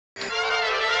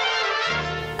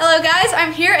Hello guys,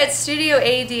 I'm here at Studio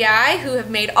ADI who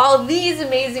have made all these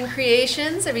amazing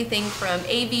creations, everything from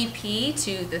AVP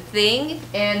to The Thing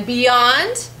and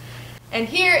beyond. And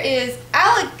here is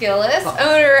Alec Gillis,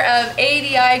 owner of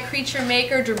ADI, creature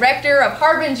maker, director of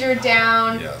Harbinger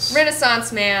Down,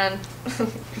 Renaissance Man,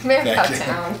 Man About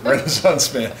Town.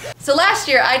 Renaissance Man. So last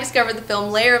year I discovered the film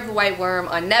Lair of the White Worm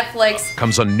on Netflix.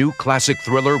 Comes a new classic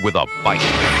thriller with a bite.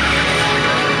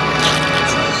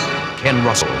 Ken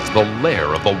Russell's The Lair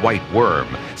of the White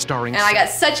Worm, starring... And I got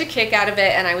such a kick out of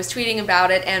it, and I was tweeting about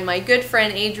it, and my good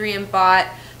friend Adrian Bott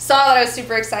saw that I was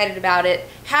super excited about it,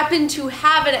 happened to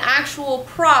have an actual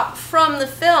prop from the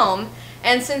film,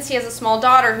 and since he has a small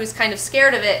daughter who's kind of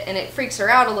scared of it and it freaks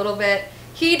her out a little bit,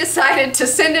 he decided to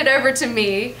send it over to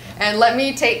me and let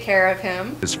me take care of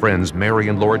him. His friends Mary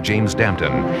and Lord James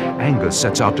Dampton, Angus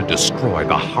sets out to destroy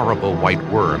the horrible White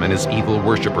Worm and his evil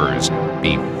worshippers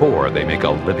before they make a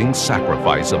living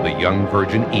sacrifice of the young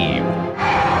Virgin Eve.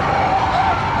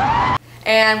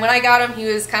 And when I got him, he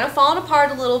was kind of falling apart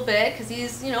a little bit because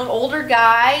he's, you know, an older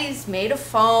guy. He's made of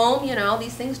foam. You know,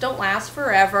 these things don't last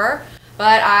forever.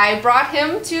 But I brought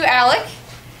him to Alec,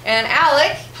 and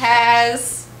Alec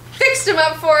has fixed him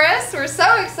up for us. We're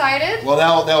so excited. Well,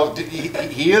 now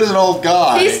he is an old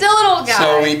guy. He's still an old guy.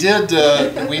 So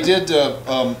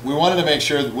we wanted to make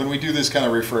sure that when we do this kind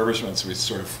of refurbishments, we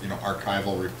sort of, you know,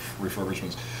 archival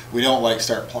refurbishments, we don't like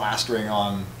start plastering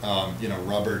on, you know,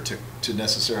 rubber to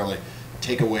necessarily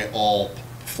take away all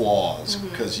flaws,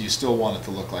 because you still want it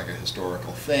to look like a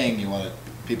historical thing. You want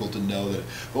people to know that.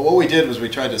 But what we did was we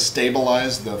tried to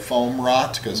stabilize the foam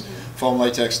rot, because foam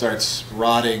latex starts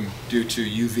rotting due to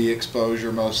UV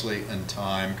exposure mostly and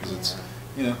time, because it's,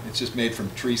 you know, it's just made from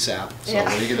tree sap. So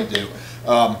what are you going to do?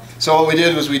 So what we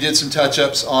did was we did some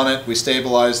touch-ups on it, we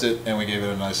stabilized it, and we gave it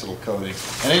a nice little coating.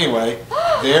 And anyway,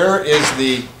 there is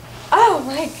the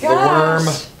the worm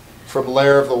from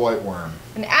Lair of the White Worm.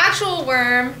 An actual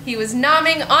worm. He was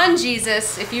nomming on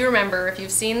Jesus, if you remember, if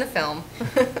you've seen the film.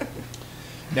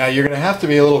 Now you're going to have to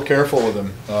be a little careful with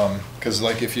them, because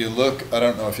like if you look, I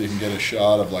don't know if you can get a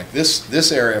shot of like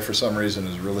this area for some reason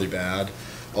is really bad.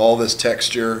 All this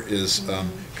texture is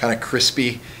kind of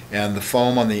crispy, and the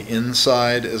foam on the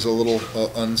inside is a little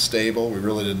unstable. We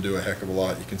really didn't do a heck of a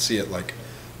lot. You can see it like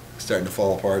starting to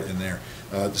fall apart in there.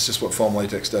 It's just what foam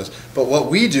latex does. But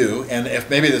what we do, and if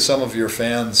maybe some of your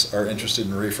fans are interested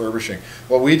in refurbishing,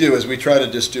 what we do is we try to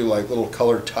just do like little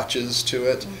color touches to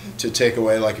it to take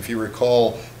away, like if you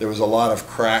recall, there was a lot of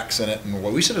cracks in it, and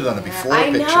well, we should have done it before I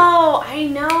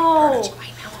know.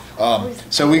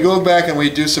 So we go back and we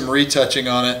do some retouching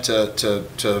on it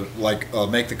to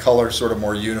make the color sort of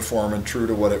more uniform and true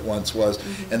to what it once was.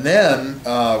 And then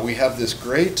we have this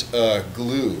great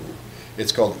glue.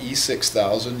 It's called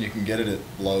E6000. You can get it at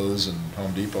Lowe's and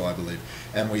Home Depot, I believe.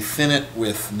 And we thin it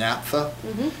with naphtha,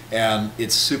 and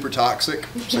it's super toxic,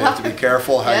 so you have to be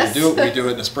careful how you do it. We do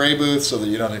it in a spray booth so that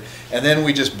you don't. And then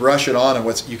we just brush it on,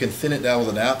 and you can thin it down with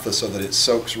a naphtha so that it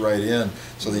soaks right in,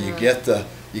 so that you get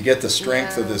the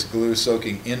strength of this glue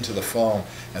soaking into the foam.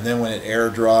 And then when it air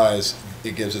dries,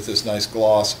 it gives it this nice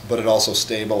gloss, but it also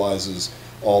stabilizes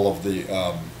all of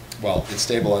the. Well, it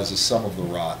stabilizes some of the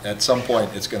rot. At some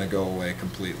point, it's going to go away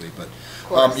completely. But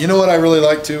you know what I really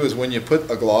like too is when you put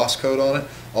a gloss coat on it,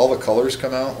 all the colors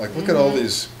come out. Like look at all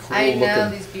these cool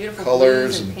looking these beautiful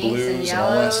colors and blues and all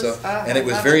that stuff. And it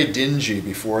was very dingy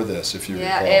before this, if you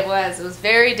recall. Yeah, it was. It was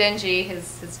very dingy.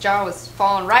 His jaw was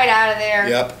falling right out of there.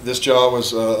 Yep, this jaw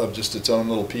was of just its own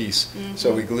little piece.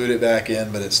 So we glued it back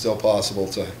in, but it's still possible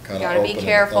to kind of open it up. You gotta be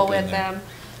careful with them.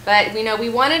 But you know, we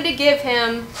wanted to give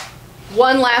him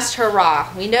one last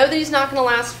hurrah. We know that he's not going to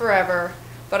last forever,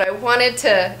 but I wanted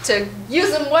to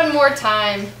use him one more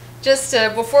time just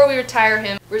before we retire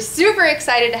him. We're super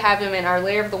excited to have him in our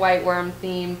Lair of the White Worm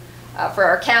theme for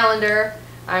our calendar.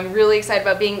 I'm really excited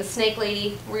about being the snake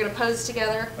lady. We're going to pose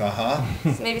together.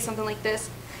 So maybe something like this.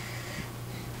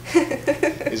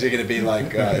 Is it going to be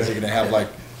like, is it going to have like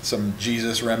some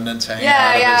Jesus remnants hanging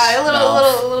out of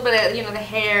his a little bit of, you know, the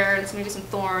hair and maybe some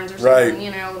thorns or something, you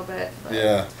know, a little bit. But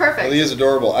it's perfect. Well, he is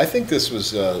adorable. I think this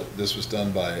was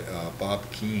done by Bob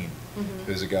Keane,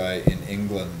 who's a guy in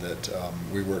England that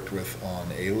we worked with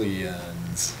on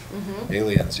Aliens.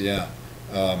 Aliens, yeah.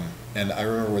 And I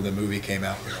remember when the movie came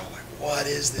out, we were all like, what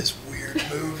is this weird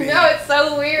movie? No, it's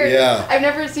so weird. Yeah. I've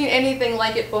never seen anything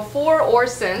like it before or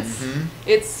since.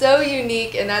 It's so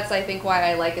unique, and that's, I think,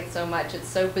 why I like it so much. It's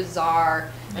so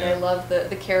bizarre, and I love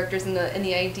the characters and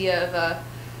the idea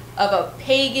of a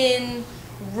pagan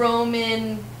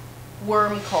Roman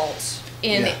worm cult.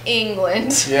 in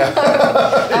England. Yeah.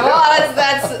 Well,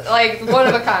 that's like one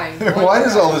of a kind. Why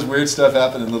does all this weird stuff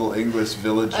happen in little English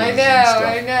villages? I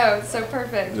know, it's so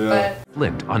perfect. Yeah. But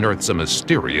Flint unearths a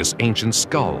mysterious ancient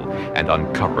skull and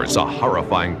uncovers a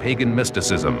horrifying pagan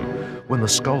mysticism. When the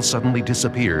skull suddenly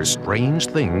disappears, strange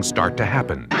things start to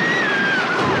happen.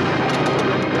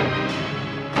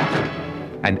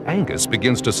 And Angus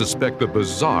begins to suspect the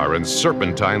bizarre and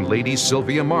serpentine Lady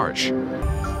Sylvia Marsh.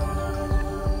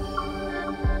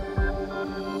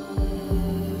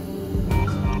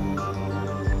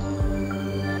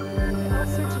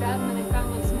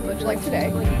 like today.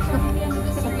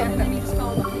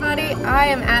 Buddy, I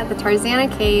am at the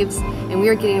Tarzana Caves and we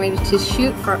are getting ready to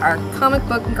shoot for our comic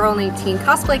book Girl 18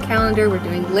 cosplay calendar. We're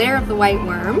doing Lair of the White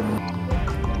Worm.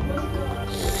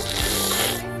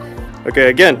 Okay,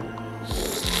 again.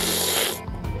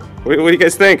 What do you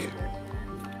guys think?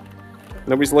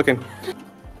 Nobody's looking.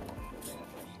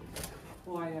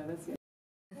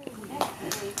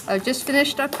 I just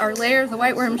finished up our Lair of the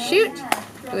White Worm shoot.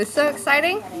 It was so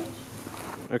exciting.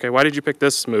 Okay, why did you pick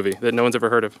this movie that no one's ever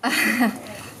heard of?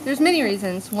 There's many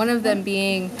reasons. One of them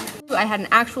being I had an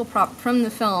actual prop from the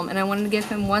film and I wanted to give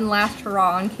him one last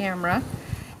hurrah on camera.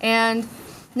 And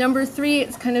number 3,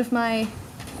 it's kind of my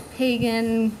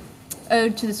pagan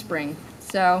ode to the spring.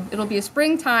 So it'll be a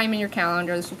springtime in your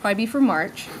calendar. This will probably be for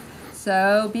March.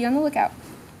 So be on the lookout.